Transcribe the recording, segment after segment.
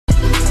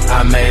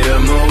I made a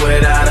move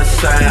without a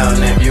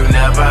sound. If you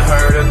never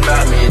heard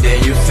about me,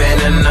 then you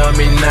finna know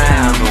me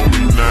now.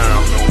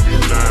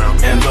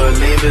 And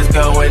believe it's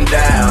going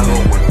down.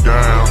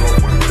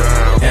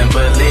 And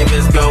believe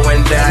it's going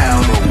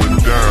down.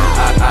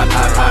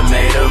 I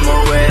made a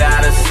move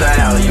without a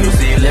sound. You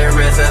see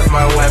lyrics as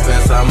my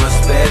weapons, I'ma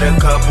spit a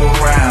couple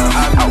rounds.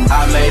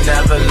 I may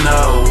never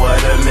know what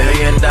 $1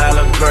 million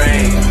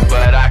brings,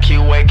 but I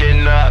keep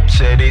waking up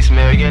to these $1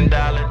 million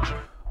dreams.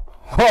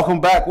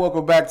 Welcome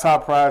back,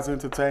 Top Prize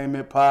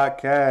Entertainment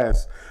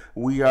Podcast.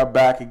 We are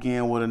back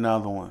again with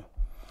another one.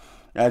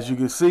 As you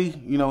can see,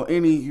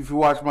 if you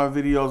watch my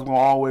videos, I'm going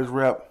to always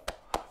rep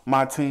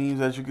my teams.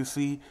 As you can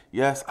see,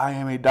 yes, I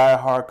am a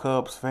diehard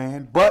Cubs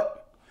fan,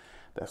 but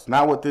that's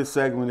not what this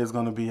segment is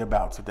going to be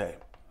about today.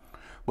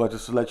 But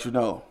just to let you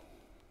know,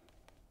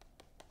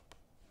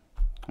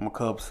 I'm a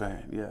Cubs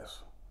fan,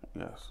 yes.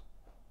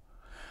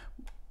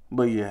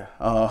 But yeah,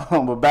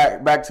 but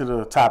back to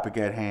the topic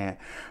at hand.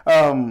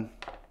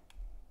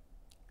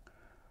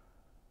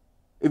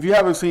 If you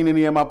haven't seen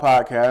any of my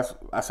podcasts,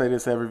 I say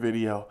this every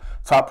video,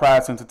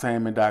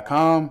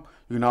 topprizeentertainment.com.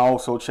 You can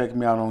also check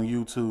me out on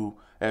YouTube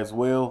as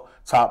well,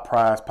 Top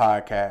Prize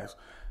Podcast.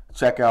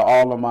 Check out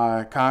all of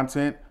my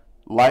content,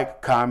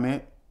 like,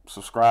 comment,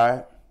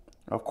 subscribe.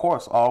 Of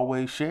course,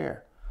 always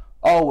share.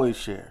 Always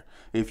share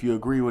if you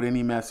agree with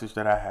any message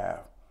that I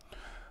have.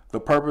 The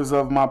purpose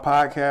of my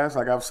podcast,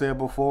 like I've said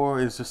before,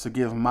 is just to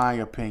give my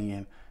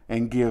opinion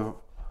and give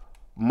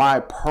my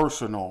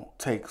personal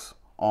takes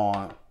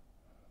on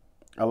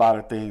a lot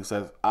of things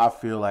that I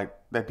feel like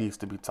that needs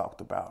to be talked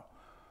about.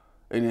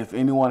 And if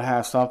anyone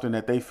has something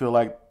that they feel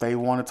like they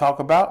want to talk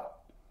about,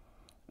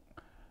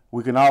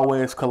 we can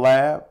always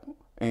collab,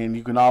 and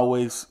you can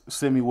always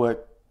send me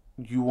what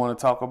you want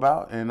to talk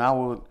about, and I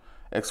will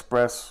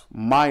express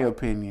my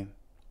opinion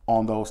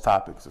on those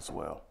topics as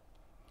well.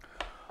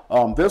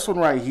 This one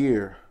right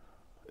here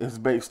is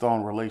based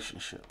on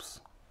relationships.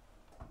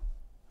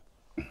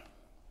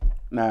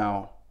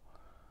 Now,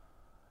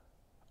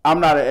 I'm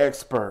not an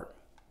expert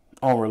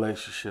on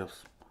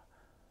relationships.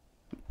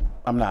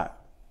 I'm not.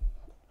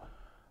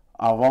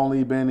 I've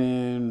only been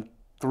in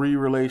 3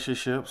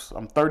 relationships.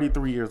 I'm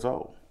 33 years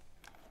old.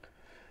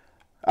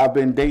 I've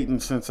been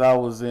dating since I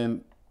was I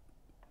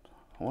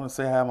want to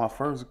say I had my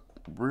first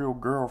real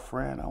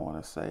girlfriend. I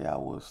want to say I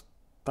was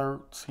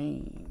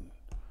 13.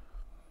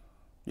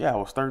 Yeah, I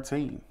was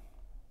 13.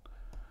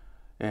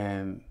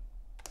 And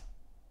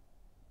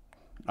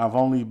I've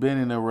only been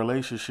in a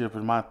relationship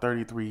in my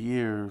 33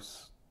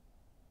 years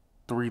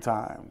 3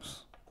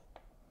 times.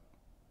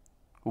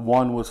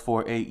 One was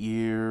for 8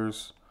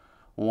 years.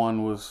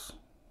 One was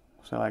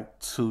like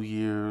 2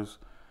 years.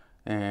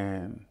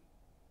 And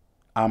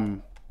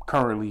I'm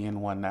currently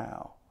in one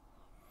now.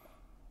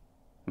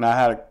 And I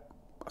had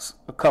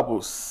a couple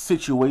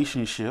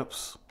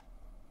situationships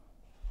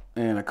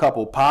and a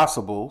couple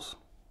possibles,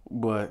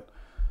 but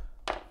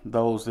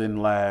those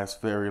didn't last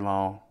very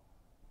long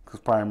because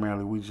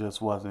primarily we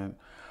just wasn't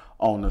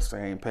on the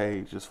same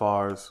page as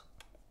far as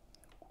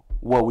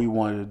what we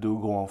wanted to do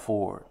going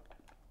forward.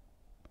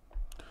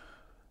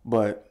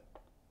 But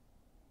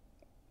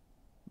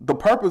the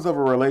purpose of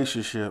a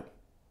relationship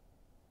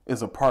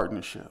is a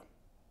partnership.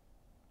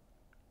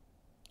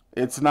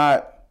 It's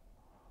not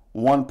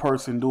one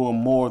person doing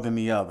more than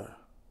the other.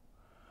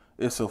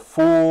 It's a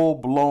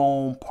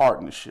full-blown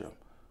partnership.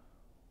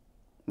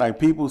 Like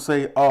people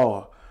say,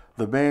 oh,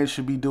 the man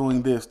should be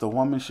doing this, the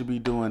woman should be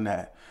doing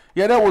that.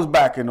 Yeah, that was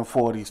back in the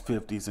 40s,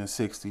 50s, and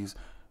 60s,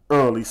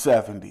 early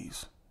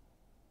 70s.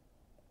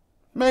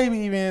 Maybe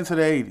even into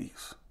the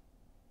 80s.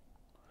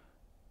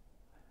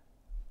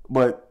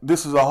 But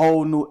this is a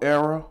whole new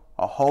era,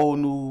 a whole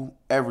new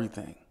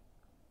everything.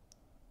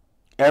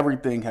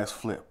 Everything has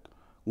flipped.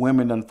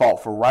 Women done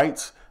fought for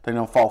rights. They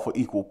done fought for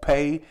equal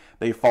pay.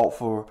 They fought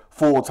for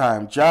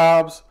full-time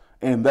jobs.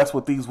 And that's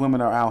what these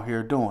women are out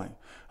here doing.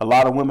 A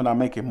lot of women are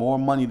making more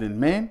money than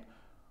men.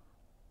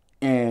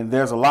 And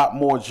there's a lot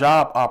more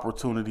job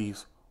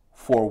opportunities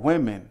for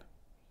women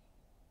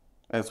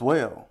as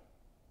well.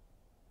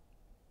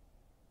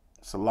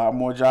 It's a lot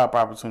more job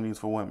opportunities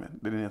for women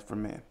than it is for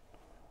men.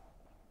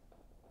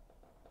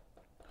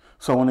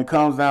 So when it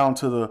comes down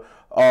to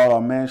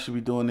a man should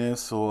be doing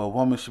this or a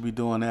woman should be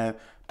doing that,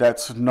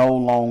 that's no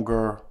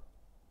longer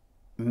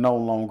the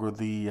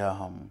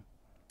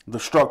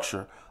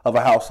structure of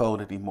a household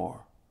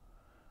anymore.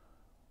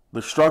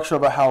 The structure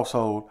of a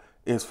household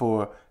is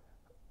for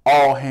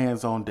all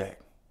hands on deck.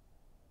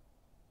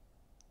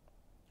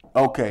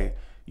 Okay,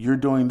 you're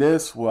doing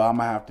this, well, I'm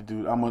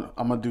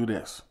gonna do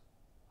this.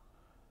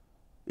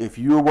 If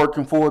you're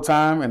working full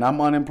time and I'm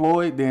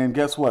unemployed, then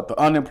guess what? The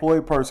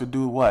unemployed person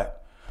do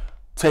what?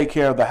 Take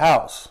care of the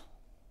house.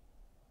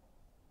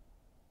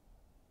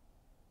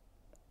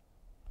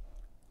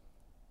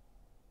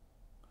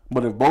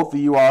 But if both of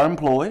you are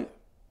employed,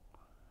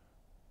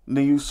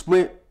 then you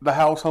split the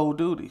household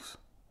duties.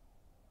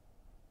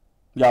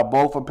 Y'all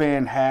both are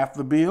paying half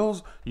the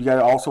bills. You got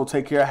to also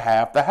take care of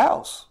half the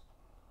house.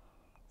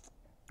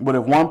 But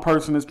if one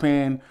person is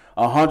paying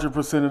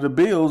 100% of the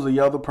bills, the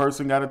other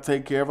person got to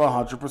take care of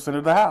 100%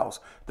 of the house.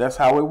 That's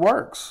how it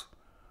works.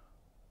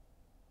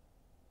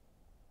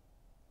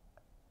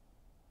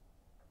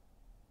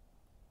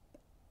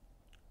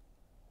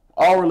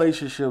 All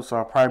relationships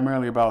are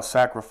primarily about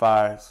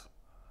sacrifice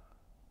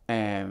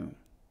and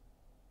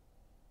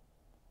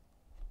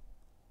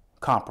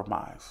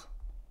compromise.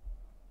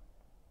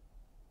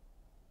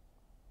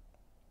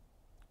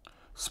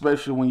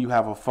 Especially when you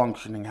have a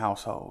functioning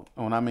household.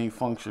 And when I mean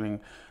functioning,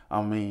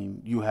 I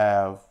mean you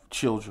have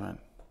children.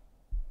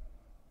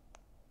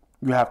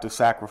 You have to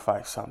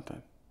sacrifice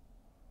something.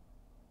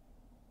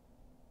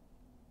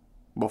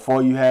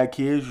 Before you had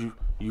kids, you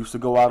used to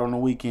go out on the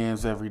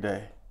weekends every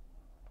day.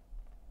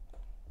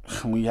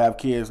 When you have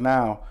kids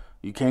now,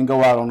 you can't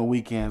go out on the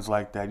weekends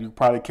like that. You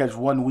probably catch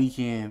one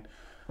weekend,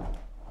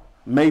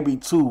 maybe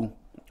two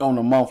on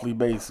a monthly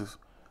basis,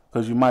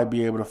 because you might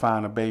be able to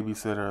find a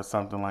babysitter or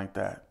something like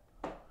that.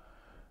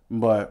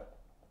 But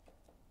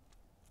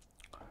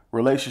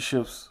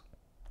relationships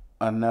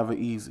are never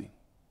easy.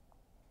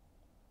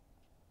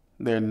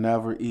 They're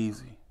never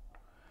easy.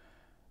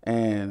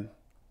 And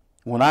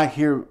when I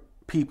hear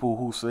people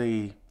who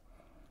say,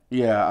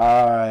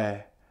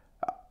 yeah,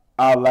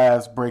 our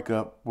last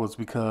breakup was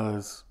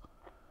because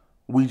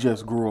we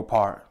just grew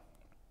apart.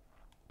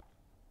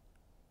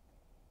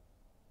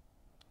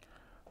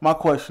 My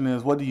question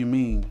is, what do you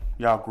mean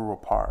y'all grew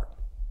apart?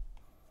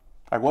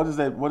 Like, what does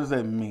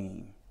that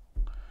mean?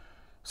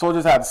 So I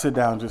just had to sit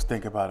down and just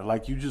think about it.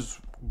 Like, you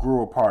just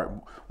grew apart.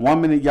 1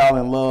 minute y'all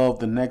in love,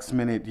 the next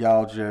minute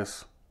y'all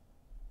just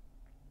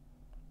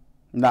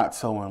not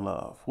so in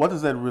love. What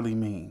does that really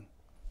mean?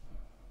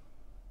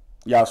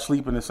 Y'all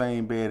sleep in the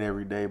same bed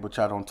every day, but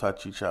y'all don't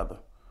touch each other.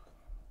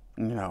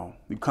 You know,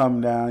 you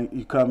come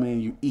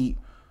in, you eat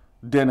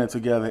dinner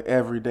together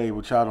every day,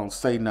 but y'all don't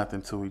say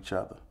nothing to each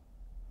other.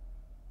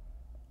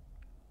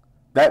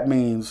 That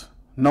means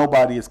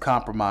nobody is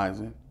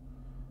compromising.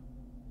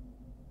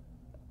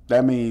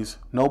 That means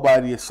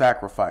nobody is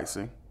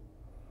sacrificing.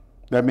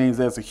 That means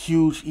there's a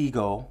huge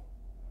ego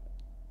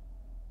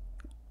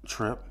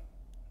trip.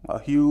 A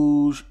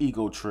huge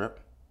ego trip.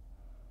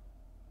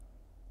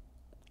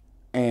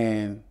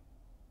 And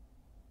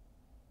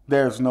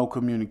there's no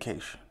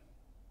communication.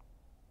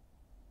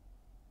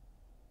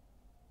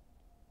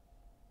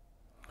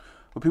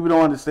 What people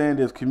don't understand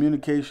is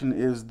communication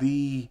is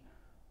the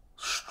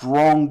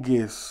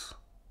strongest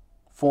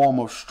form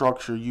of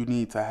structure you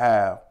need to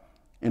have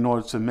in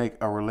order to make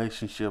a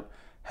relationship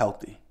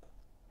healthy.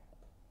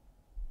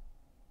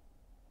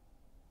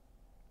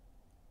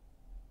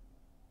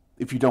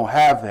 If you don't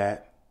have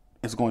that,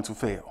 it's going to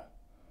fail.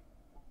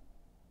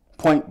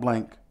 Point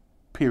blank,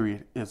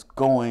 period, is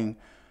going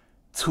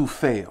to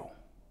fail.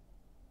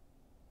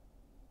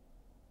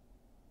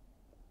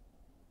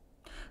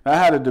 Now, I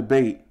had a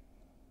debate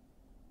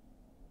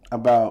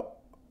about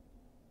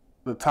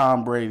the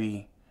Tom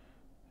Brady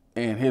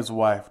and his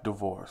wife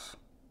divorce.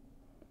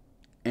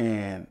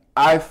 And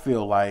I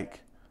feel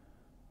like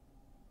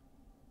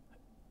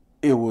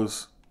it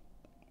was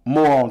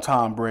more on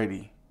Tom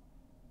Brady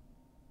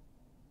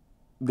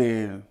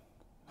than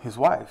his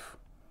wife.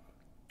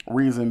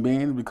 Reason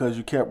being because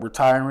you kept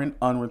retiring,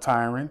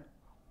 unretiring.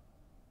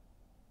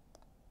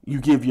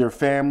 You give your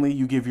family,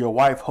 you give your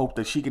wife hope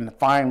that she can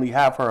finally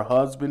have her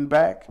husband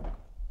back.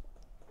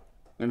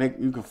 And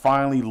you can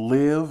finally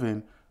live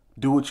and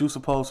do what you're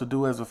supposed to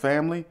do as a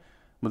family.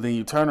 But then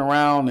you turn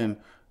around and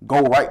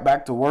go right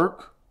back to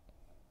work.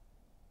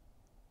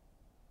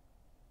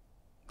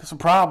 That's a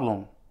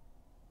problem.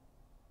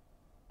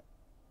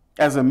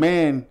 As a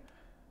man,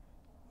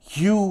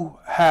 you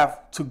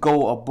have to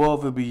go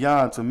above and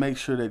beyond to make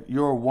sure that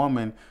your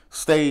woman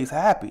stays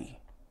happy.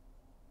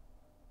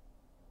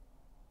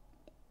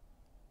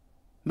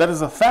 That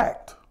is a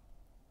fact.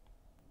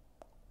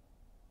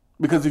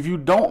 Because if you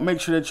don't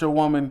make sure that your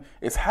woman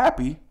is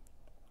happy,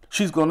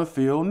 she's going to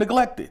feel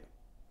neglected.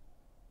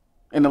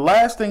 And the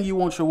last thing you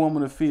want your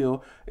woman to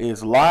feel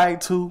is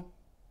lied to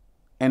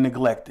and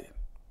neglected.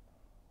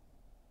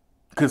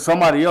 Because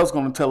somebody else is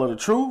going to tell her the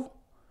truth,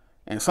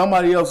 and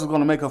somebody else is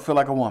going to make her feel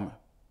like a woman.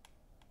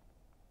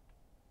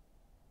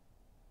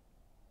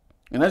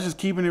 And that's just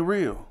keeping it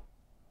real.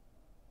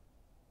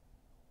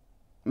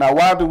 Now,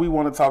 why do we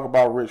want to talk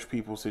about rich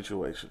people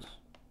situations?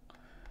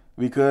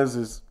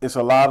 Because it's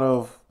a lot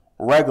of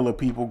regular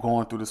people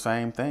going through the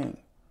same thing.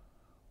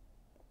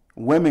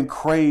 Women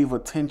crave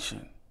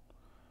attention.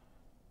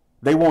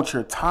 They want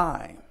your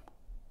time.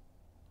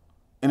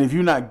 And if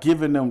you're not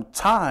giving them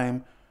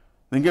time,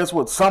 then guess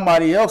what?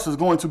 Somebody else is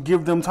going to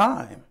give them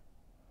time.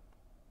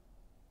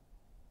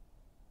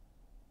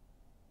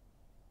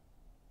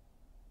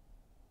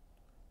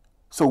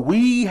 So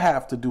we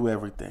have to do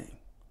everything.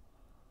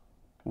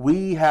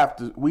 We have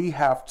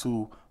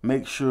to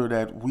make sure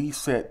that we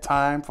set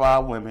time for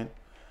our women,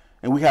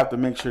 and we have to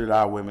make sure that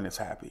our women is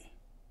happy.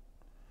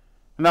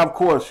 Now, of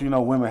course,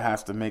 women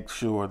has to make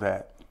sure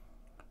that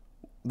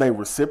they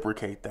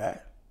reciprocate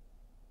that.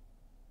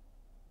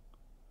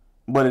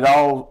 But it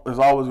all is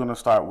always going to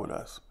start with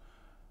us.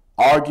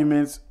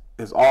 Arguments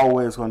is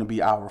always going to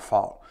be our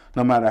fault.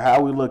 No matter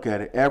how we look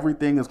at it,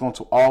 everything is going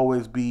to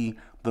always be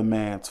the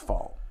man's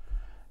fault.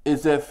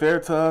 Is that fair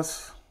to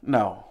us?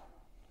 No.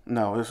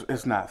 No,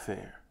 it's not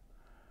fair.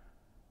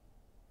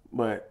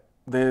 But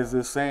there's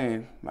this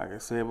saying, like I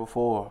said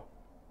before,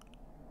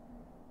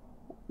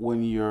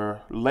 when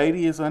your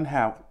lady is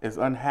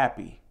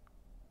unhappy,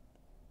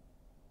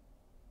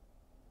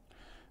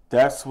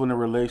 that's when the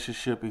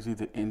relationship is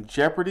either in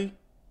jeopardy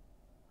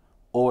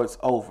or it's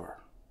over.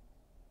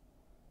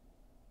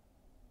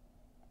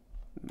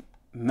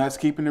 And that's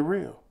keeping it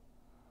real.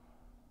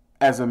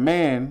 As a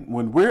man,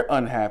 when we're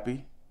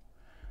unhappy,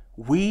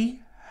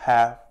 we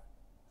have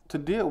to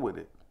deal with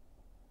it.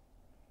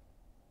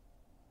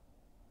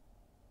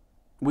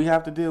 We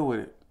have to deal with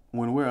it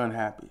when we're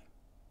unhappy.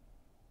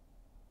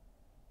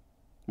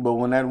 But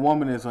when that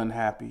woman is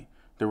unhappy,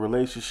 the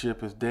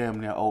relationship is damn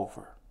near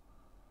over.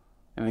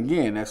 And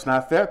again, that's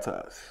not fair to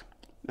us.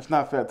 It's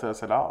not fair to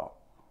us at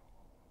all.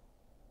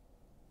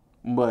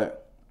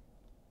 But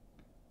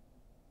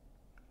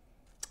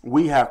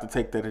we have to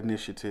take that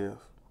initiative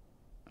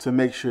to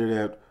make sure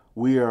that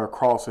we are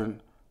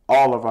crossing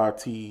all of our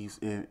T's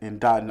and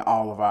dotting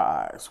all of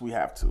our I's. We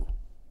have to.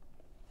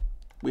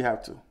 We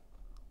have to.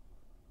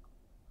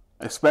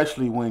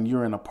 Especially when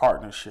you're in a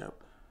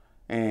partnership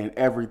and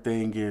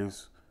everything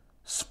is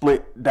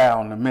split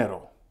down the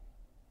middle.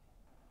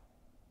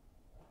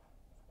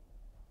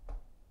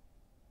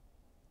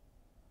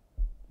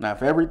 Now,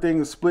 if everything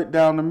is split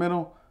down the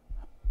middle,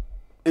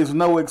 there's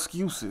no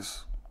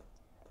excuses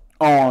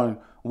on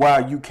why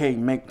you can't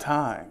make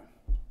time.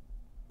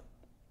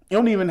 You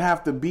don't even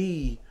have to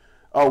be,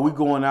 oh, we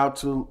going out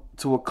to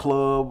a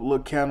club,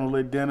 little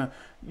candlelit dinner.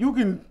 You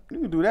can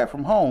do that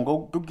from home.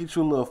 Go get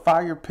you a little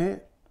fire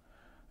pit.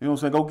 You know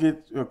what I'm saying? Go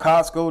get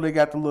Costco. They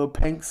got the little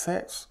paint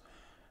sets.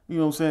 You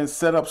know what I'm saying?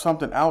 Set up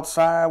something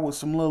outside with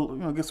some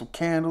little, get some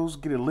candles,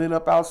 get it lit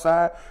up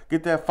outside,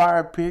 get that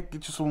fire pit,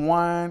 get you some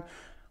wine.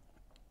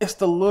 It's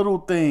the little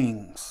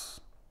things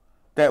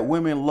that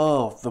women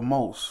love the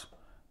most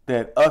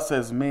that us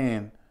as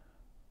men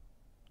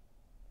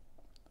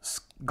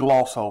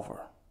gloss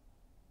over.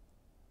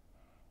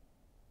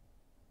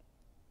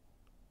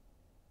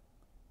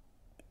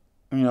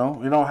 You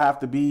don't have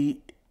to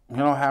be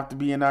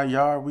in our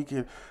yard. We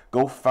could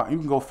you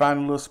can go find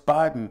a little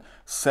spot and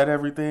set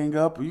everything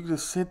up. Or you can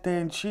just sit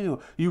there and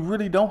chill. You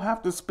really don't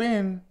have to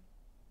spend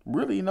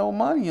really no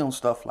money on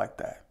stuff like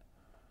that.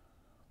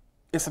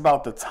 It's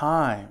about the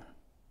time.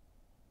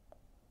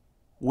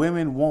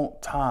 Women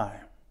want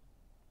time.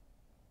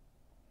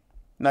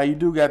 Now you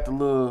do got I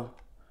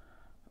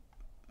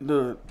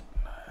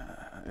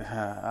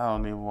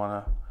don't even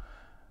want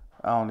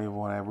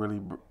to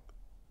really.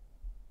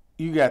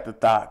 You got the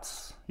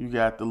thoughts. You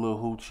got the little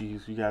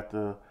hoochies. You got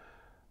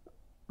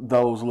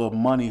those little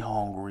money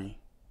hungry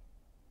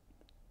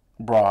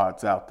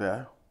broads out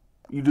there.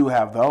 You do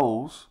have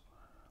those.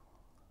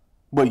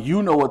 But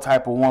you know what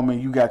type of woman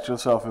you got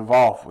yourself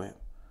involved with.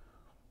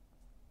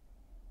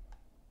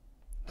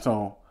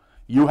 So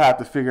you have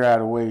to figure out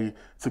a way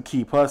to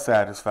keep her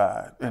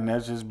satisfied. And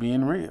that's just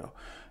being real.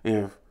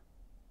 If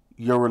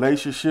your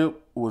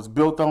relationship was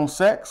built on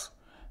sex,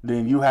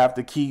 then you have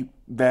to keep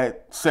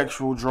that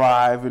sexual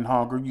drive and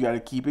hunger. You got to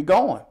keep it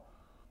going.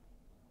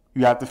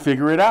 You have to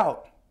figure it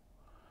out.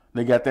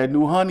 They got that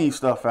new honey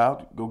stuff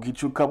out. Go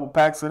get you a couple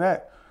packs of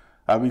that.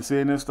 I be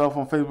seeing this stuff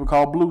on Facebook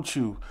called Blue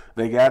Chew.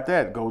 They got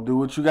that. Go do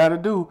what you got to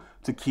do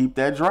to keep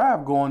that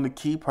drive going, to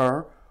keep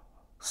her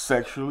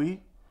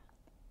sexually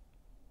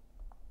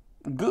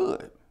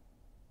good.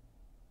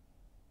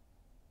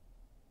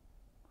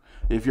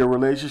 If your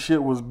relationship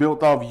was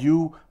built off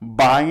you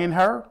buying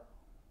her,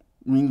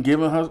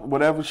 giving her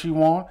whatever she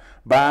wants,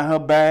 buying her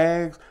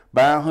bags,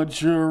 buying her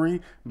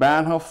jewelry,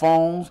 buying her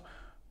phones,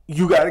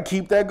 you got to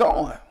keep that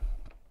going.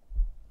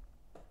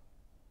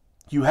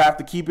 You have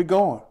to keep it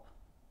going.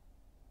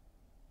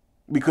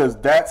 Because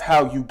that's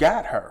how you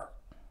got her.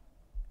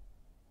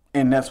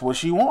 And that's what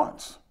she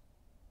wants.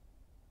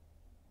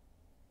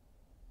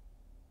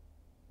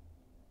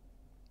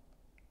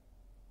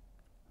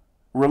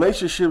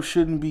 Relationships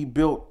shouldn't be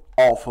built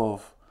off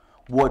of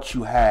what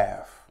you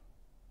have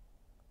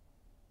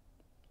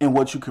and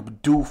what you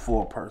could do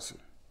for a person.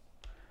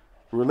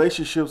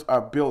 Relationships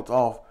are built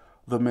off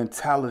the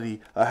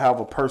mentality of how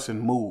a person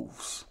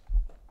moves.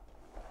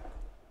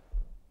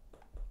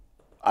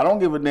 I don't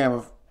give a damn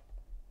if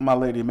my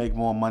lady make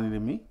more money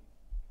than me.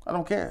 I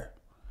don't care.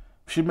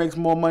 If she makes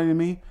more money than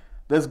me,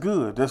 that's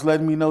good. That's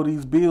letting me know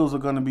these bills are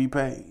going to be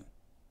paid.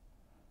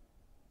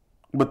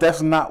 But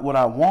that's not what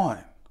I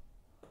want.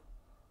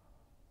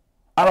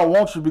 I don't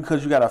want you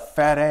because you got a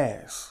fat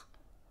ass.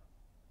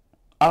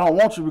 I don't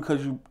want you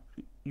because you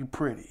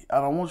pretty.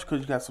 I don't want you because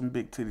you got some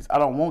big titties. I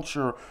don't want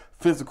your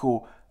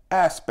physical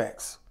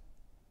aspects.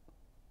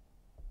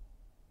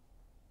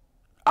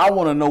 I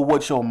want to know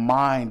what your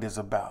mind is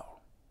about.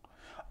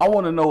 I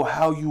want to know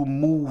how you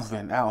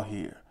moving out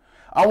here.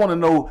 I want to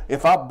know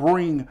if I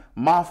bring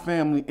my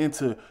family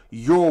into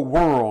your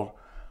world,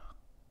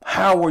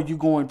 how are you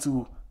going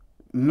to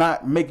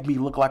not make me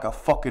look like a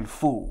fucking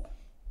fool?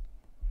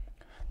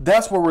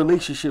 That's what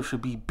relationships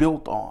should be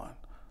built on.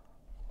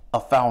 A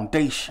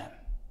foundation.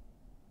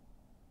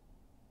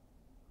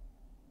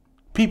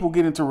 People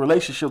get into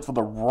relationships for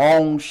the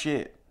wrong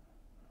shit.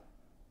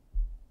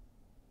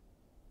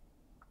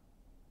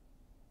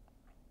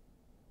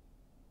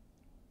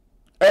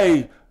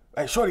 Hey,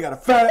 shorty got a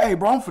fat. Hey,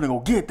 bro, I'm finna go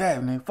get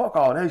that, man. Fuck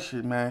all that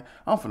shit, man.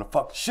 I'm finna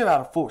fuck the shit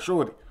out of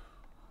shorty.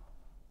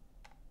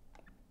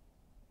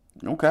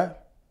 Okay.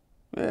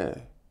 Yeah.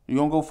 You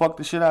gonna go fuck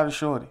the shit out of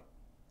shorty.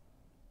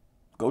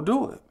 Go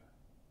do it.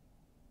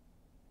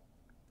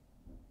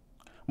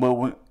 But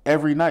when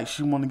every night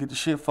she wanna get the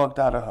shit fucked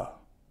out of her.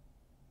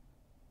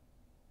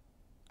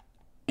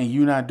 And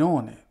you not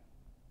doing it.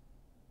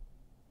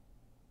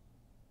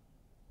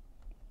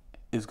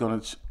 It's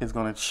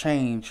gonna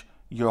change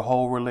your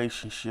whole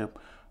relationship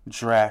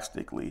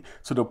drastically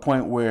to the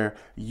point where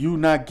you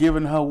not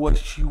giving her what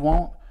she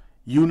want,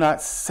 you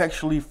not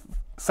sexually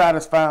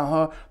satisfying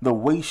her the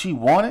way she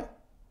wanted.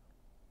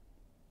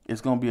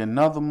 It's gonna be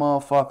another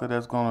motherfucker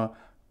that's gonna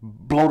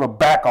blow the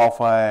back off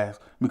her ass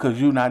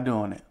because you not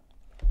doing it.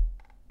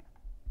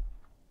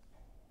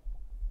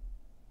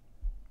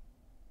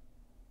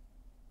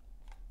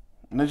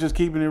 And they're just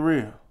keeping it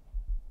real.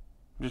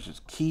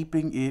 Just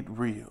keeping it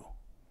real.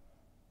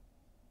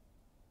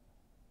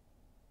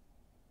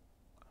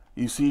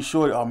 You see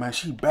shorty, oh man,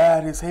 she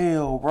bad as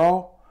hell,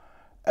 bro.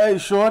 Hey,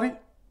 shorty.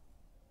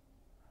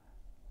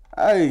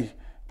 Hey,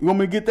 you want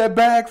me to get that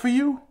bag for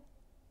you?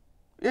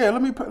 Yeah,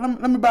 let me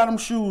buy them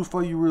shoes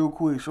for you real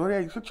quick, shorty.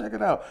 Hey, so check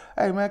it out.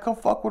 Hey, man, come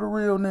fuck with a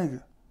real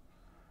nigga.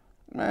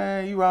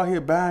 Man, you out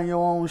here buying your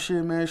own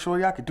shit, man.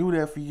 Shorty, I could do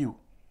that for you.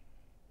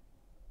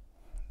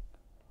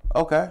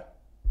 Okay.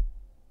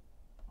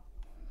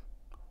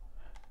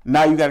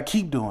 Now you got to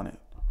keep doing it.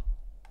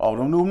 Oh,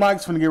 them new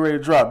mics finna get ready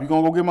to drop. You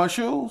gonna go get my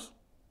shoes?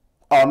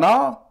 Oh,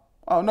 nah?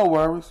 Oh, no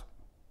worries.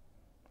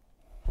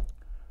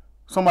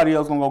 Somebody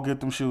else gonna go get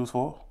them shoes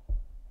for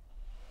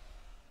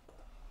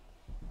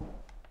her.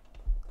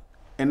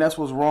 And that's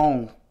what's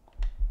wrong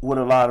with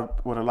a lot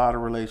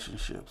of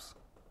relationships.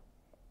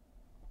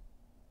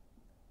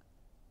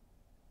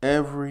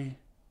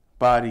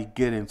 Everybody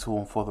get into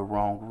them for the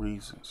wrong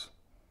reasons.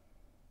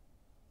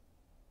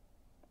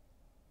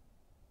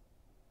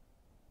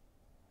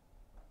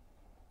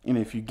 And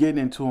if you get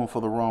into them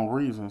for the wrong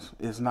reasons,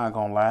 it's not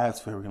going to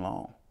last very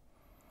long.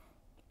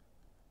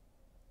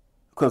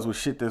 Because with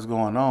shit that's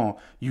going on,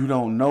 you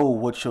don't know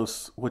what your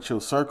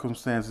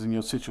circumstances and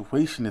your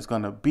situation is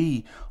going to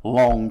be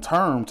long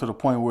term to the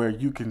point where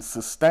you can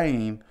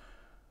sustain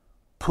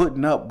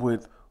putting up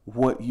with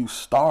what you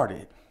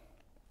started.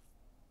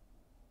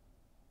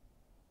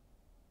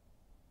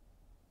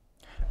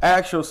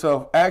 Ask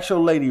your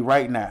lady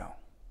right now.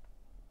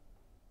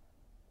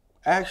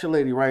 Ask your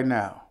lady right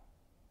now.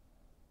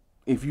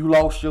 If you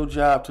lost your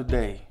job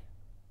today,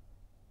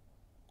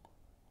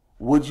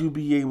 would you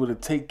be able to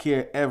take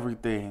care of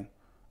everything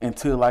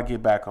until I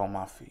get back on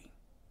my feet?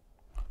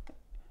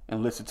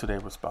 And listen to their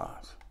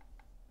response.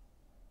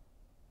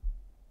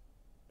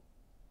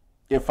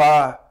 If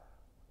a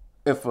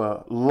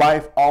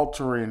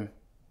life-altering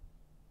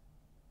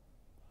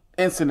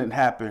incident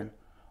happened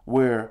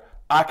where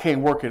I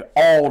can't work at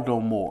all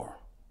no more,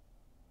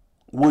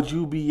 would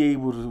you be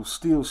able to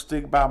still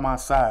stick by my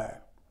side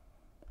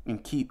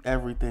and keep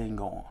everything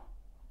going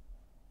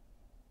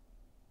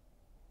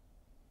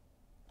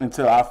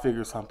until I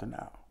figure something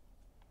out?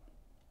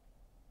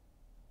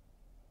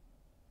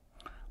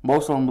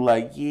 Most of them be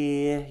like,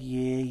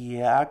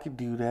 yeah, I could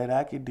do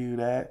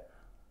that.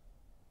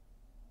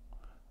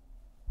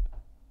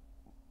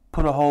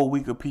 Put a whole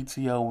week of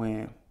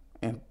PTO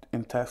in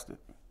and test it.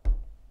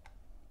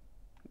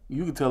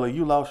 You can tell her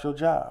you lost your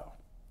job.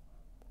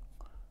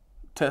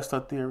 Test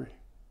her theory.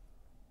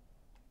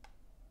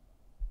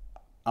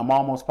 I'm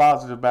almost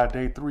positive by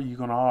day 3 you're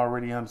gonna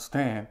already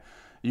understand.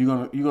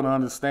 You're gonna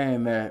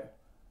understand that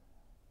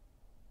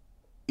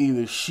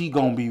either she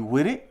gonna be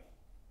with it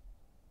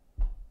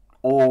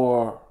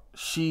or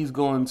she's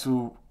going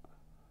to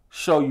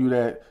show you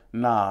that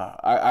nah,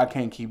 I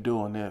can't keep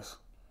doing this.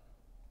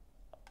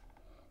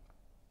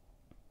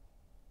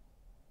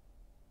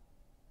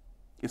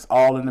 It's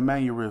all in the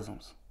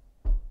mannerisms.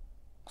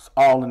 It's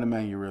all in the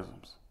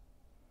mannerisms.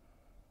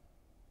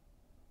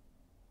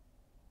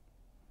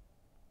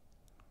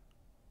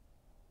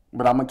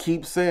 But I'm going to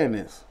keep saying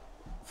this.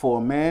 For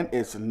a man,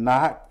 it's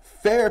not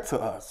fair to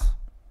us.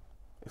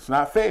 It's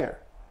not fair.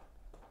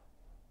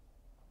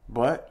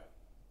 But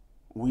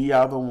we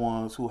are the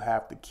ones who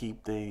have to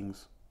keep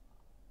things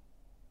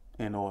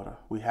in order.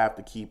 We have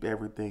to keep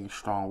everything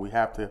strong. We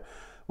have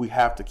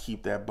to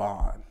keep that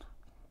bond.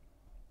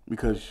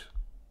 Because,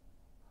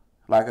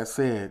 like I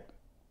said,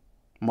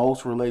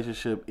 most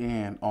relationships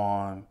end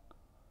on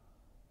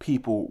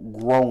people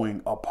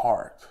growing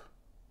apart.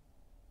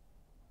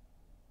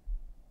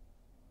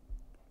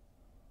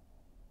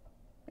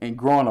 And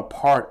growing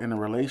apart in a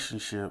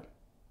relationship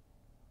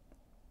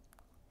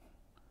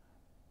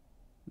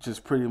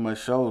just pretty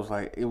much shows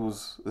like it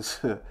was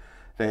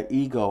that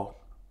ego,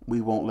 we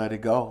won't let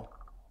it go.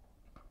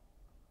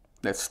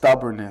 That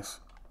stubbornness,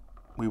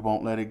 We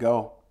won't let it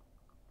go.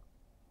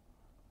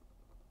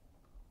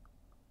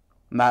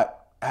 Not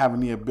having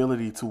the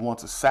ability to want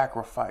to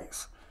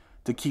sacrifice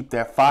to keep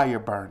that fire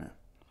burning.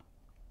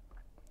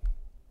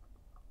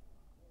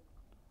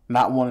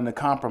 Not wanting to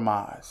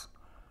compromise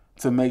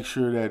to make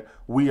sure that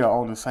we are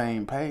on the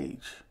same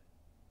page.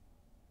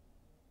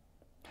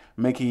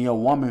 Making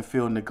your woman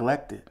feel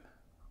neglected.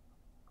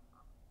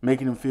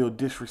 Making them feel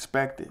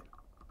disrespected.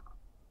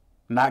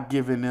 Not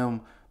giving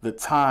them the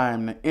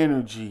time, the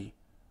energy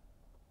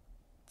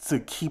to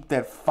keep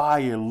that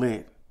fire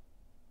lit.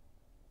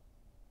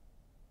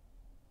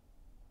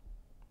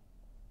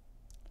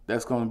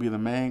 That's going to be the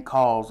main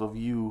cause of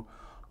you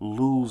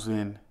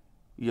losing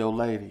your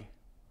lady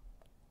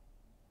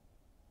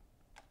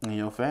and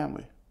your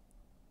family.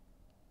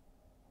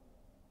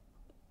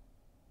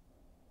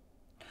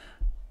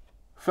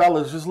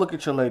 Fellas, just look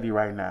at your lady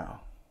right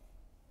now.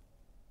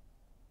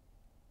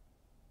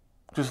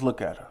 Just look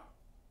at her.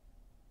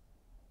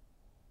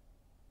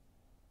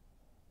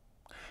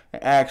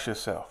 And ask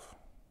yourself,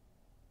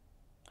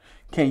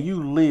 can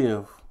you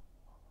live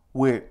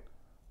with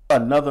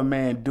another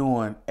man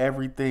doing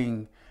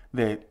everything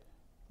that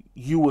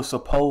you were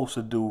supposed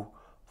to do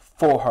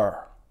for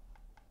her?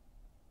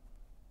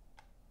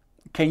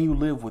 Can you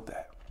live with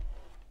that?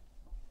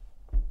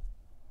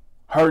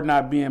 Her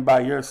not being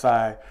by your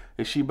side,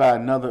 is she by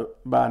another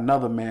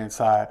man's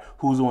side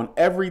who's doing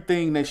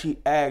everything that she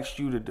asked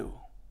you to do?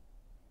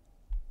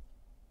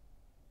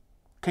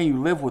 Can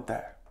you live with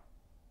that?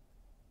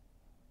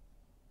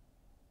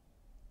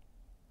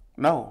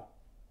 No.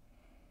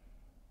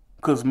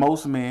 Because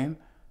most men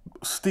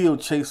still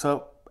chase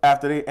up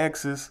after their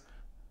exes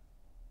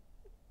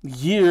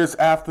years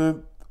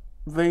after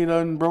they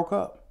done broke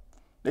up.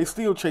 They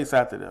still chase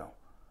after them.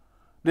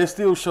 They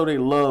still show their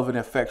love and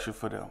affection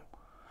for them.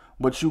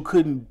 But you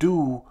couldn't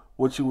do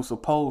what you were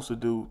supposed to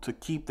do to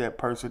keep that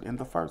person in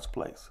the first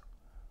place.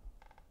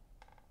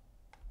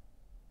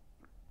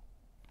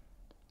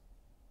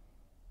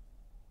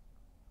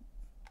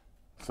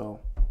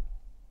 So,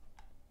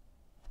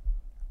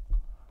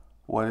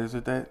 what is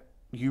it that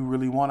you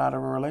really want out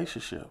of a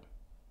relationship?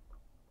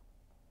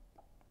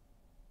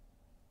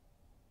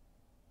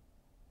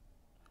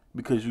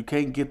 Because you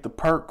can't get the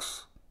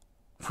perks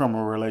from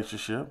a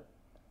relationship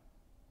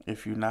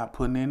if you're not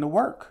putting in the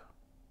work.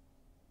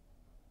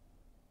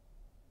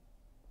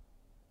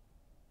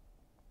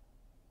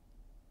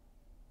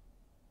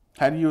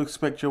 How do you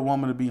expect your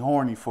woman to be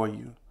horny for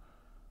you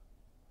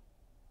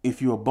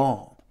if you're a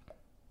bum?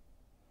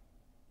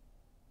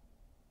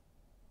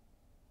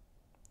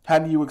 How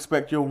do you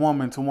expect your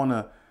woman to want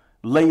to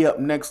lay up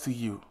next to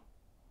you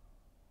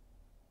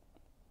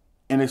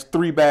and it's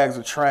 3 bags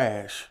of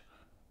trash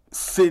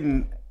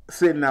sitting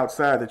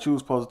outside that you were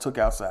supposed to took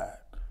outside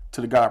to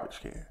the garbage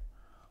can?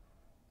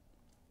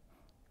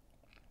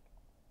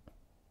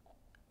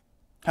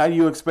 How do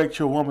you expect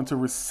your woman to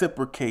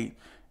reciprocate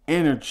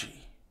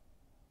energy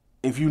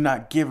if you're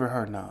not giving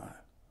her none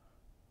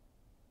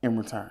in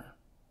return?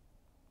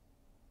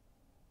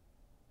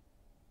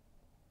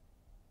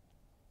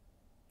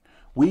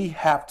 We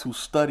have to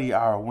study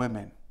our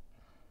women.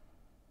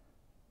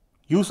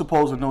 You're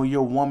supposed to know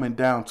your woman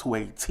down to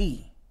a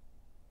T.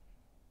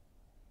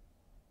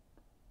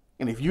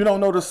 And if you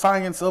don't know the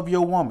science of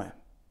your woman,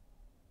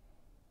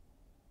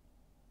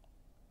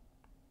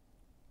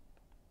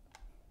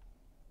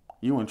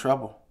 you in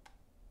trouble.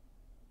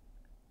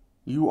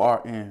 You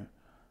are in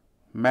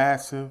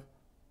massive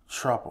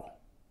trouble.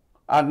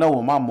 I know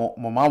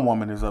when my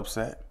woman is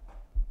upset.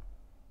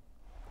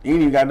 It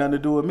ain't even got nothing to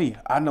do with me.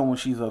 I know when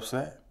she's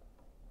upset.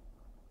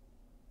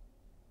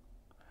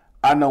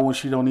 I know when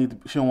she don't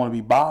want to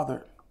be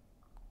bothered.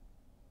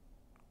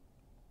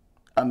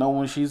 I know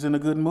when she's in a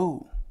good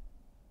mood.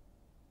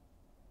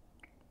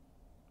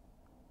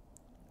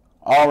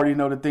 I already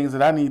know the things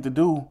that I need to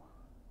do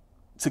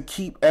to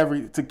keep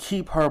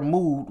her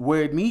mood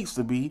where it needs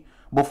to be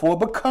before it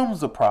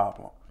becomes a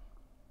problem.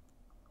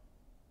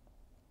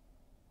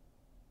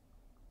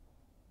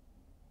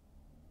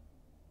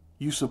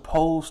 You're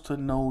supposed to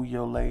know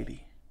your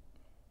lady.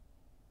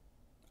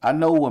 I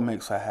know what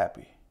makes her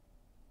happy.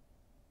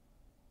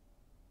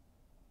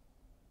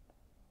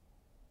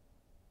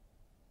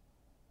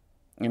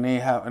 And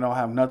it don't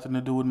have nothing to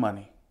do with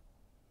money.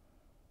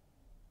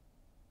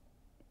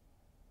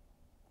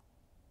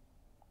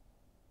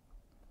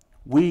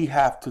 We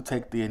have to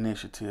take the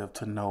initiative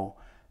to know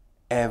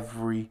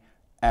every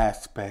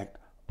aspect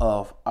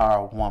of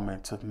our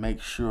woman to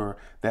make sure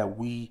that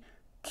we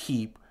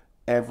keep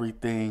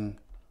everything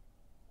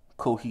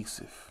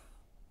cohesive.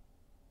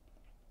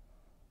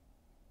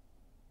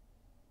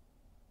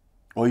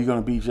 Or you're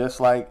going to be just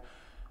like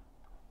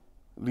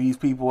these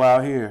people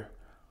out here.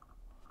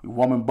 Your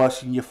woman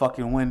busting your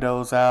fucking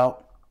windows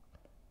out,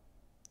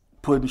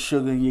 putting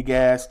sugar in your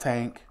gas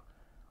tank,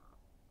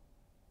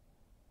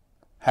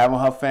 having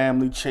her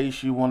family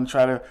chase you, want to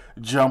try to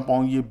jump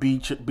on you,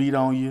 beat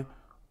on you.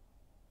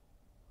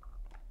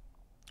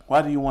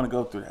 Why do you want to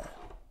go through that?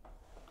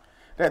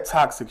 That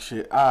toxic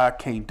shit, I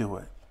can't do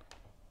it.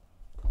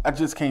 I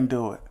just can't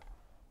do it.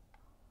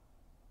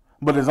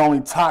 But it's only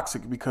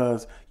toxic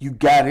because you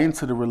got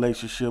into the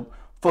relationship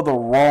for the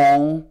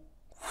wrong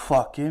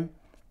fucking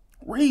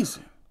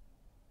reason.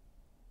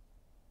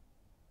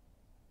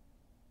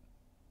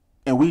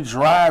 And we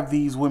drive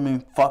these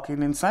women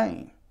fucking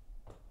insane.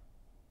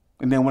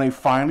 And then when they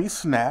finally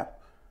snap,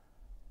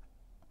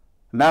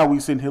 now we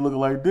sitting here looking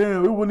like,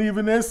 damn, it wasn't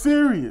even that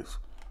serious.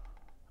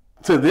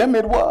 To them,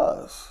 it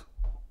was.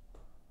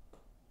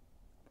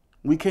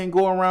 We can't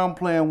go around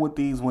playing with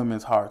these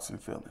women's hearts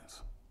and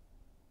feelings.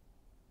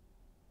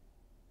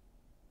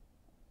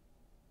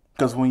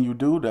 Because when you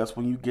do, that's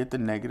when you get the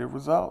negative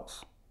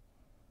results.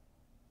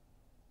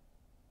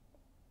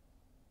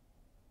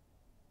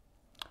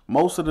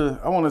 Most of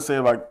I want to say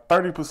like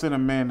 30% of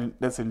men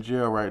that's in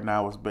jail right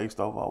now is based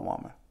off a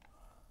woman.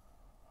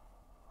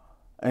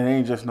 And it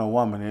ain't just no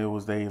woman, it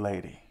was a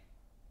lady.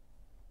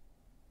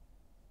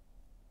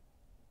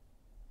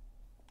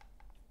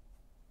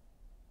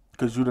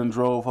 Because you done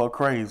drove her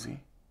crazy.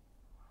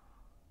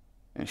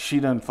 And she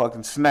done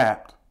fucking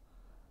snapped.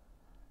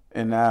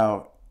 And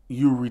now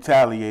you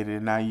retaliated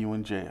and now you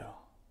in jail.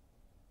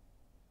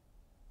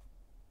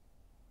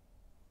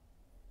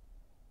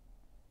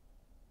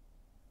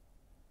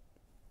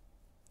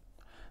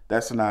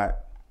 That's not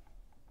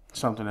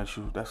something that's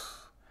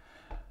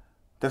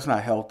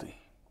not healthy.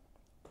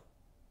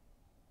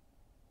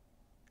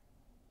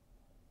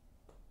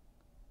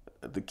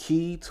 The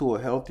key to a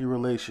healthy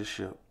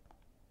relationship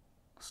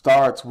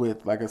starts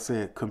with, like I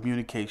said,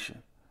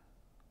 communication.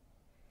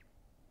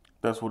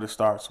 That's what it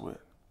starts with.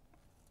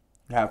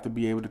 You have to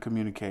be able to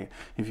communicate.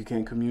 If you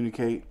can't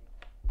communicate,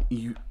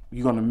 you're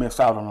going to miss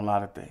out on a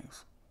lot of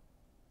things.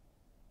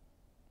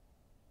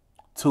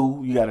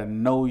 2, you got to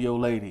know your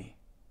lady.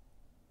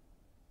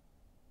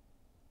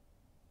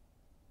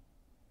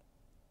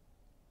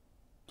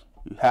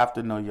 You have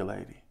to know your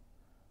lady.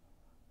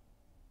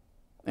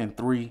 And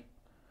 3,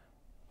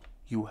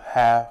 you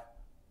have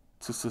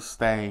to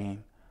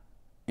sustain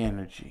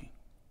energy.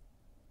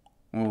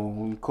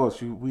 Well, of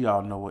course, we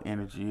all know what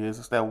energy is.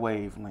 It's that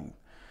wavelength.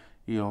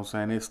 You know what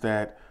I'm saying? It's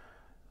that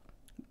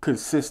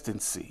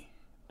consistency.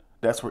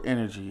 That's where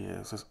energy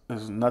is.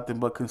 It's nothing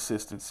but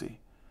consistency.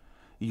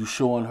 You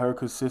showing her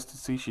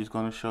consistency, she's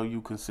going to show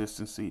you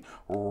consistency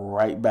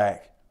right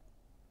back.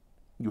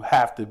 You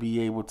have to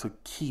be able to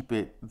keep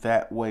it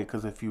that way.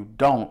 Because if you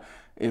don't,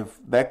 if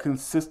that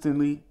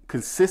consistency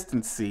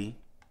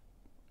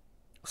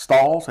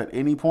stalls at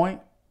any point,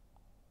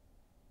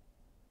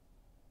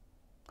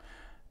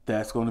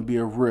 that's going to be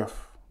a rift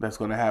that's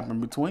going to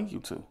happen between you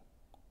two.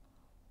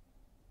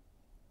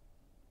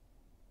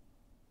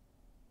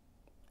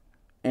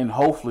 And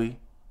hopefully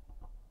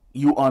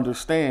you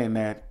understand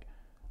that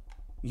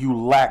you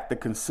lack the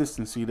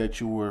consistency that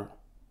you were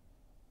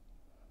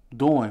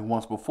doing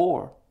once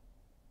before.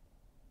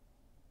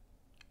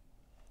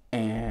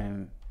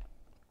 And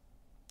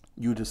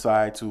you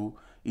decide to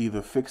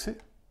either fix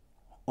it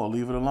or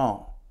leave it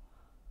alone.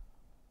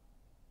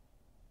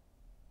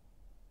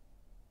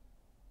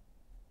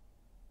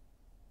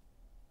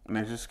 And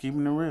that's just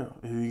keeping it real.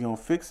 Either you're going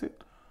to fix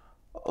it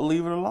or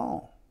leave it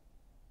alone.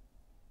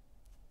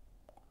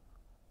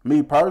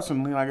 Me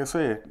personally, like I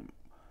said,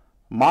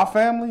 my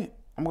family,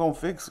 I'm going to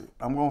fix it.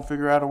 I'm going to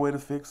figure out a way to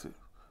fix it.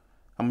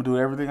 I'm going to do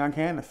everything I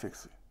can to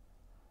fix it.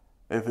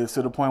 If it's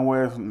to the point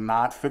where it's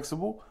not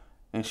fixable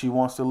and she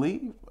wants to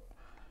leave,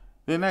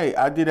 then hey,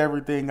 I did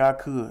everything I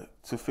could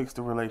to fix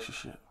the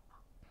relationship.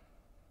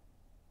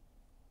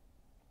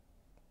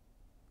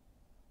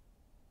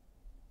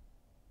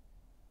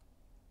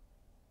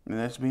 And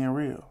that's being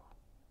real.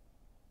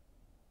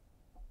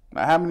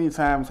 Now, how many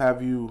times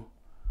have you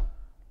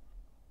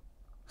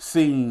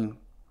seen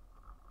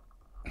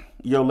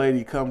your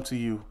lady come to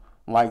you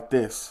like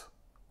this?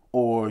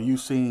 Or you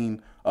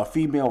seen a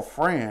female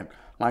friend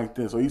like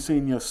this? Or you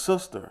seen your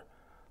sister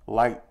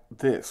like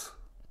this?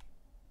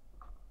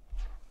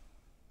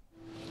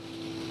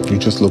 You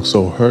just look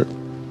so hurt.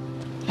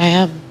 I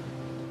am.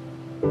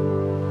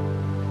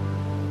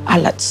 I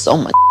let so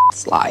much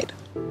slide.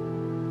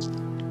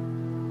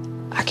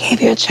 I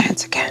gave you a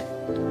chance again,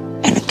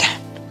 and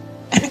again,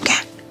 and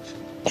again,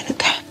 and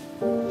again,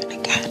 and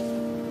again,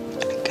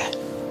 and again.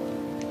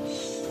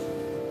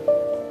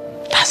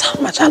 That's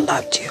how much I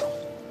loved you.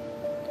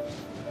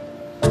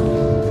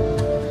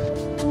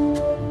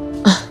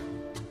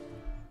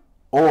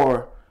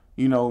 Or,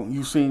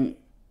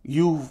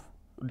 you've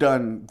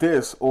done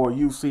this, or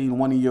you've seen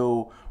one of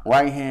your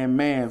right-hand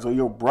mans or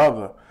your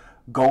brother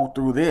go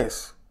through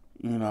this,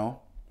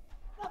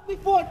 Fuck me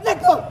for a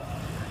nigga!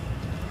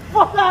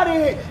 Fuck out of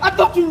here! I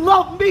thought you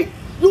loved me!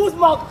 You was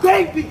my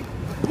baby!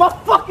 My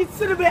fucking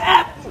cinnamon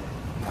apple!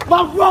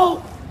 My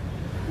rose!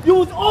 You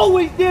was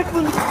always there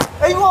for me!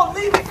 And you gonna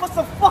leave me for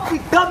some fucking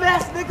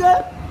dumbass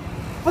nigga?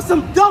 For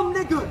some dumb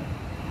nigga?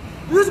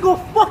 You just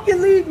gonna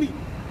fucking leave me!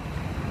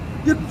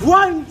 You're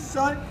grimy,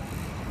 son!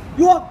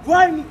 You are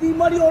grimy,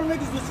 D-Money, all the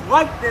niggas was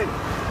right then.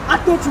 I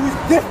thought you was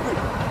different.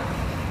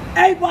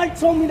 Everybody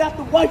told me not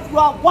to wife you,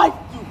 I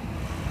wifed you.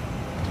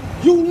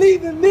 You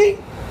leaving me?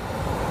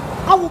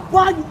 I will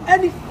buy you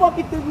any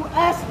fucking thing you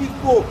ask me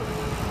for.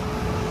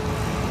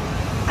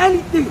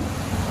 anything.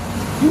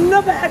 You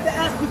never had to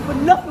ask me for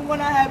nothing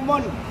when I had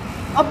money.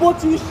 I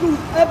bought you your shoes,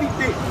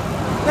 everything.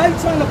 Now you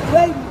trying to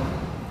play me.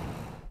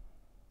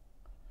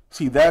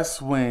 See,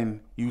 that's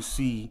when you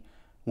see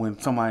when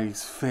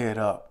somebody's fed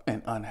up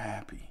and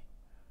unhappy.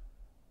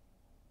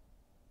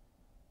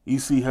 You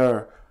see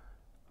her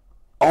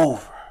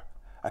over.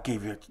 I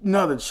gave you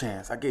another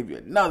chance. I gave you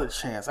another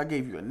chance. I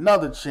gave you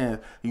another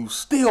chance. You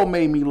still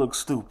made me look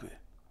stupid.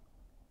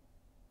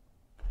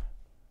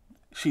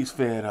 She's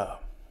fed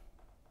up.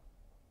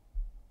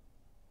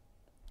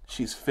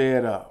 She's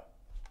fed up.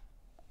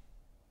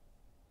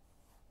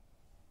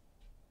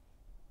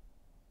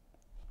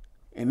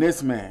 And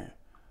this man,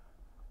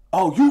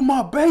 oh, you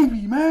my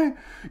baby, man.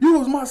 You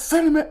was my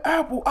cinnamon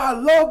apple. I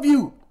love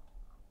you.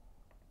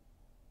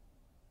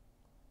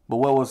 But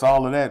what was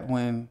all of that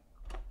when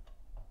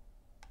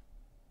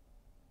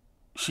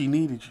she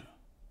needed you?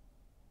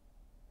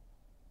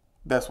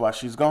 That's why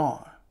she's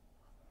gone.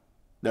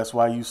 That's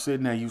why you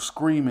sitting there, you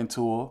screaming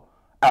to her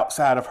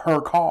outside of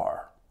her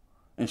car.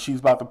 And she's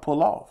about to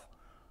pull off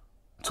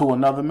to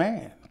another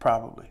man,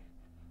 probably.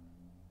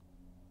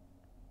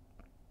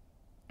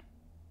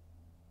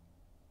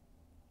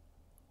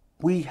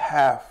 We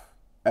have,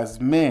 as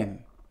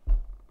men,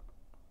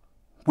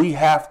 we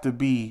have to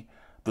be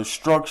the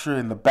structure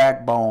and the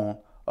backbone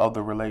of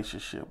the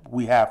relationship.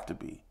 We have to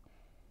be.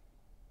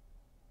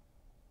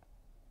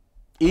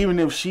 Even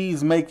if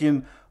she's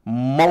making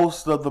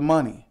most of the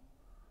money,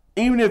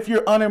 even if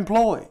you're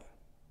unemployed,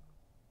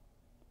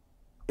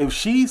 if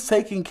she's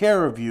taking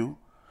care of you,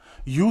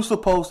 you're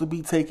supposed to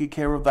be taking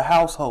care of the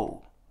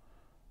household.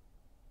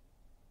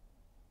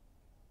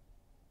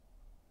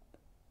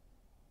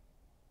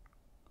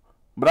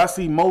 But I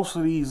see most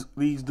of these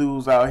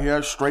dudes out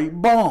here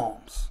straight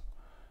bums.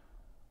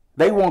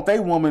 They want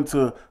their woman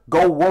to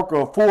go work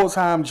a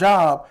full-time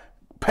job,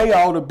 pay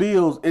all the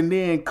bills, and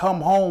then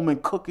come home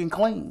and cook and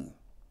clean.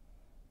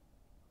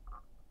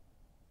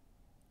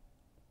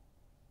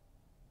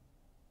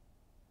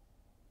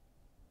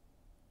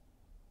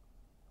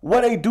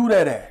 Where they do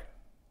that at?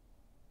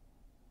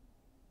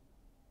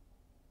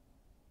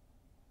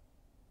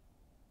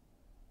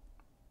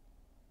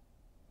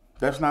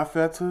 That's not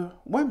fair to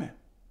women.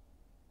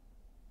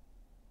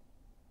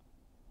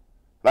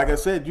 Like I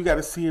said, you got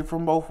to see it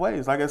from both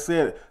ways. Like I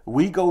said,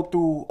 we go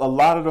through a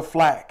lot of the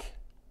flack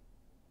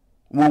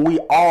when we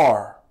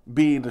are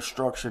being the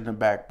structure and the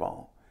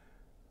backbone.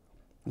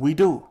 We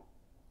do.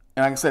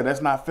 And like I said,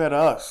 that's not fair to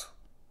us.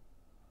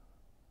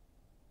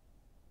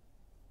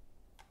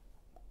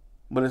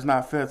 But it's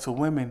not fair to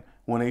women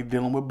when they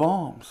dealing with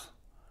bums.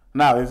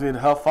 Now, is it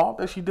her fault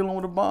that she dealing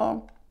with a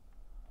bum?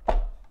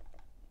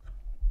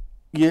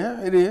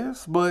 Yeah, it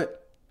is.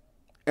 But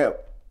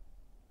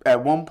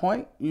at one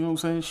point, you know what I'm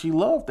saying, she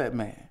loved that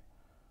man.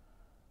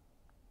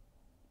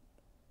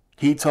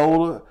 He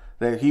told her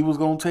that he was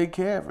going to take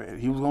care of it.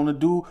 He was going to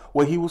do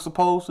what he was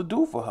supposed to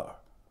do for her.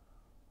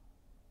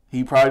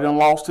 He probably done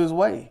lost his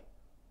way.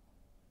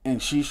 And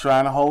she's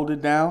trying to hold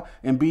it down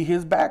and be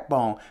his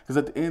backbone. Because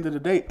at the end of the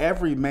day,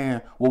 every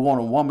man will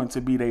want a woman to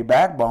be their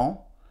backbone.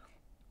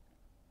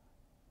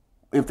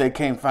 If they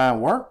can't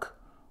find work,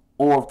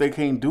 or if they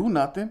can't do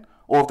nothing,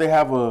 or if they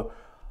have a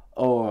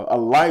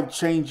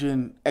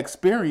life-changing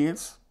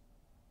experience,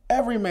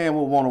 every man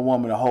will want a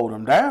woman to hold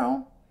him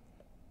down.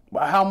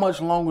 But how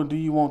much longer do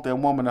you want that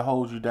woman to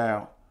hold you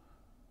down?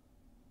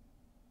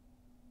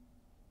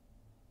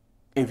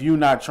 If you're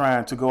not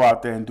trying to go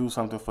out there and do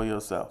something for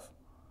yourself.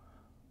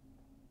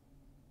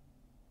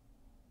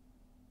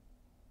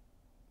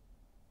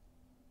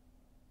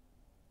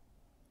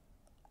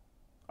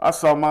 I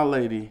saw my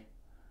lady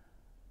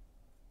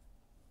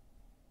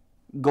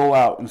go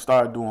out and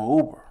start doing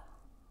Uber.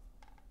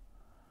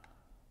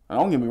 And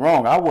don't get me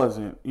wrong, I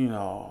wasn't,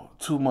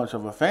 too much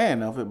of a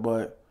fan of it,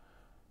 but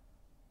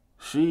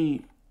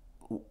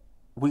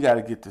we got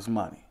to get this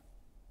money.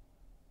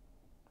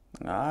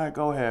 All right,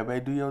 go ahead,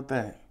 babe, do your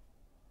thing.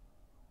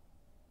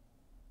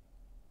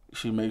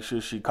 She makes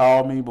sure she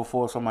called me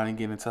before somebody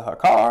get into her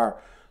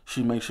car.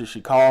 She makes sure she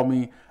called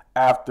me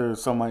after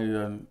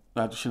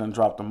after she done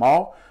dropped them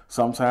off.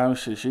 Sometimes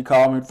she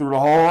called me through the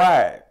whole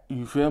ride.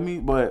 You feel me?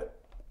 But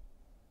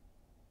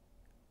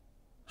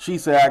she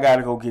said, I got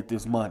to go get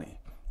this money.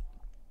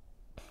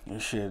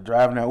 And shit,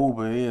 driving that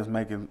Uber is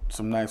making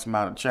some nice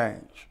amount of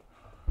change.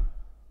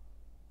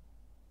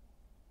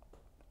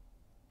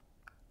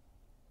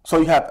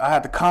 So I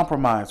had to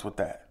compromise with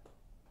that.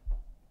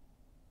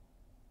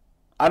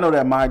 I know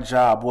that my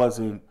job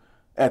wasn't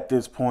at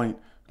this point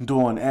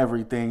doing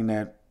everything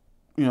that,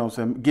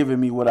 giving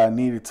me what I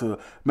needed to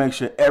make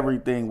sure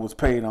everything was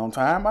paid on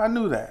time. I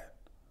knew that.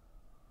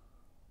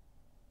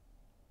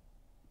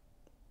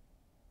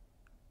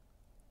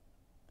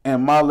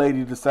 And my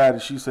lady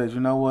decided, she said, you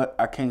know what?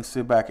 I can't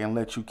sit back and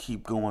let you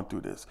keep going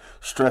through this,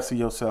 stressing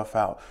yourself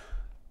out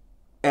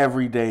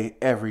every day,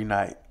 every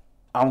night.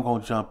 I'm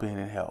going to jump in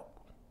and help.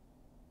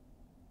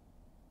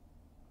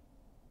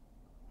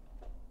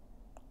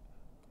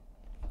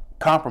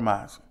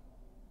 Compromising.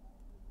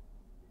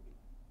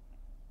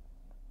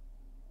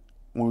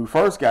 When we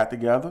first got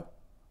together,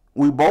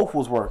 We both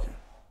was working.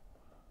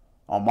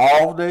 On my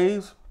off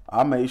days,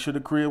 I made sure the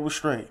crib was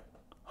straight.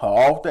 Her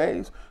off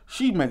days,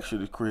 she makes sure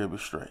the crib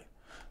is straight.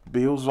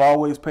 Bills are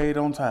always paid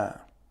on time.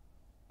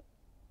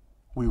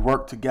 We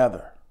work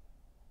together.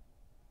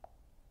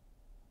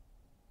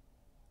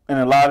 In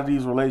a lot of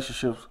these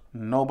relationships,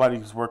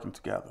 nobody's working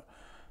together.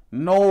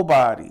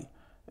 Nobody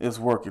is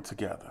working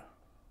together.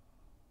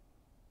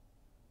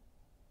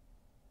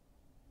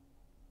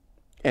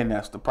 And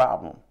that's the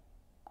problem.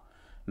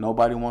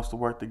 Nobody wants to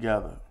work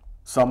together.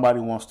 Somebody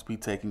wants to be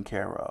taken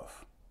care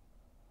of.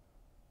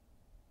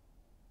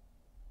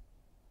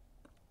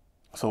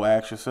 So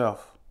ask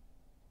yourself,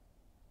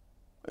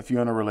 if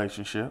you're in a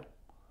relationship,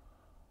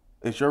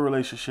 is your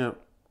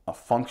relationship a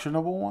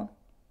functional one?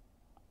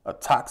 A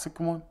toxic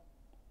one?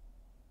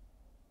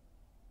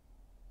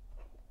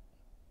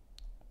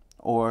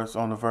 Or it's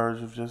on the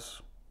verge of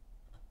just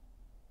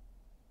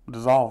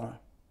dissolving?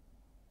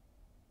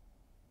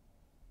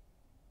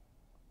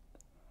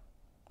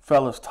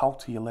 Fellas, talk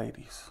to your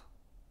ladies.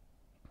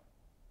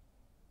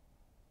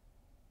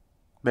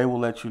 They will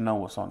let you know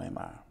what's on their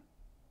mind.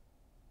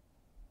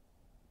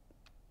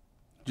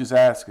 Just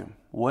ask them,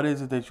 what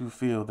is it that you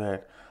feel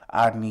that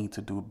I need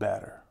to do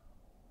better?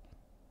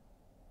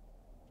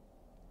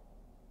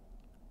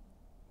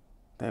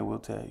 They will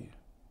tell you.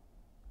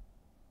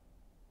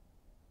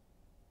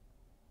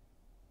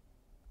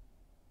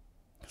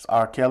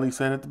 R. Kelly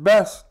said it the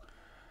best.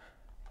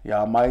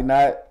 Y'all might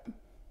not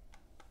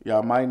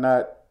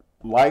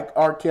like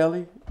R.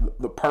 Kelly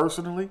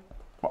personally,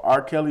 but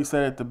R. Kelly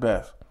said it the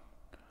best.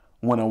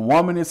 When a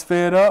woman is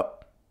fed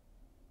up,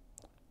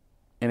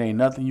 it ain't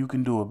nothing you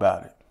can do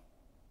about it.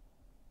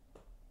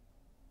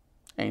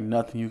 Ain't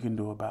nothing you can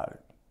do about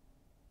it.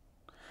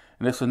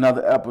 And this is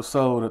another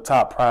episode of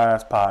Top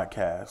Prize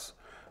Podcast.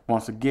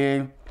 Once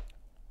again,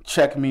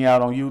 check me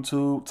out on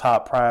YouTube,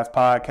 Top Prize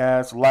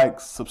Podcast. Like,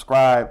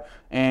 subscribe,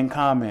 and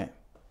comment.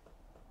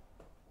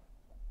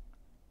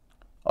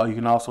 Or you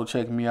can also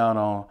check me out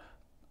on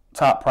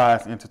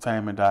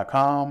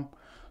topprizeentertainment.com.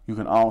 You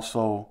can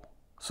also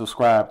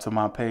subscribe to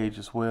my page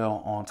as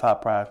well on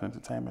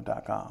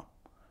topprizeentertainment.com.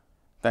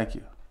 Thank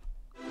you.